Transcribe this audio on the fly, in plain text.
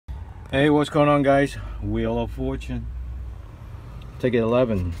Hey, what's going on, guys? Wheel of Fortune. Ticket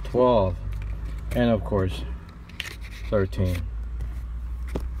 11, 12, and of course 13.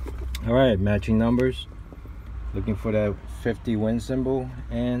 Alright, matching numbers. Looking for that 50 win symbol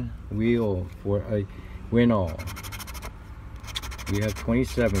and wheel for a win all. We have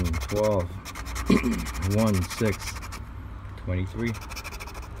 27, 12, 1, 6, 23.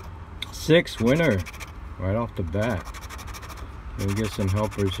 6 winner right off the bat. Let me get some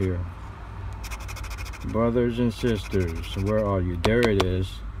helpers here. Brothers and sisters, where are you? There it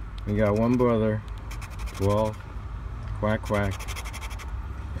is. We got one brother. 12, quack quack.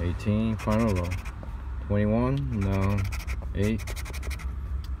 18, final row. 21, no. 8,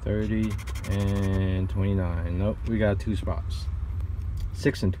 30, and 29. Nope, we got 2 spots.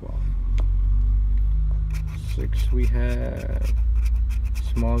 6 and 12. 6 we have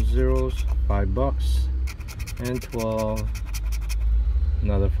small zeros, $5, and 12.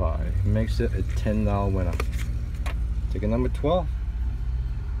 Another 5 makes it a $10 winner. Ticket number 12.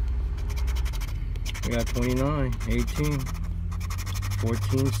 We got 29, 18,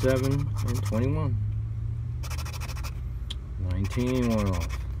 14, 7, and 21. 19, 1 off.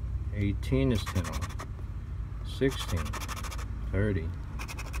 18 is 10 off. 16, 30,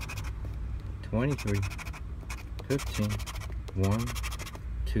 23, 15, 1,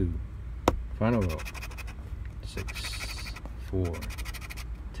 2. Final row. 6, 4.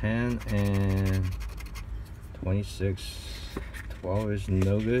 10 and 26. 12 is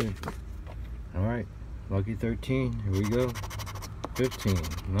no good. All right, lucky 13. Here we go. 15,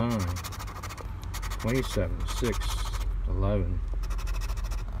 9, 27, 6, 11,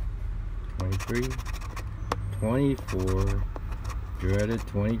 23, 24, dreaded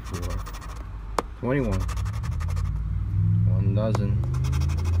 24, 21, 1 dozen,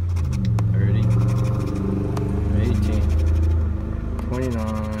 30, 18,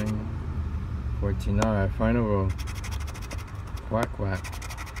 29, 14. All right, final row. Quack quack.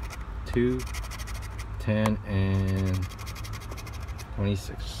 2, 10, and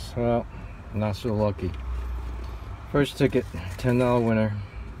 26. Well, not so lucky. First ticket, $10 winner.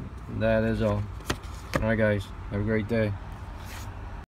 That is all. All right, guys, have a great day.